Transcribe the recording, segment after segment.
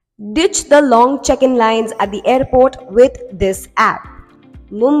Ditch the long check-in lines at the airport with this app.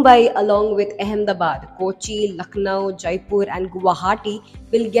 Mumbai, along with Ahmedabad, Kochi, Lucknow, Jaipur, and Guwahati,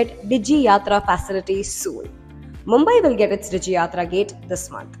 will get Digiyatra facilities soon. Mumbai will get its Digiyatra gate this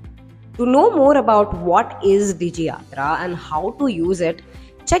month. To know more about what is Digiyatra and how to use it,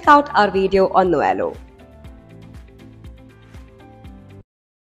 check out our video on Noello.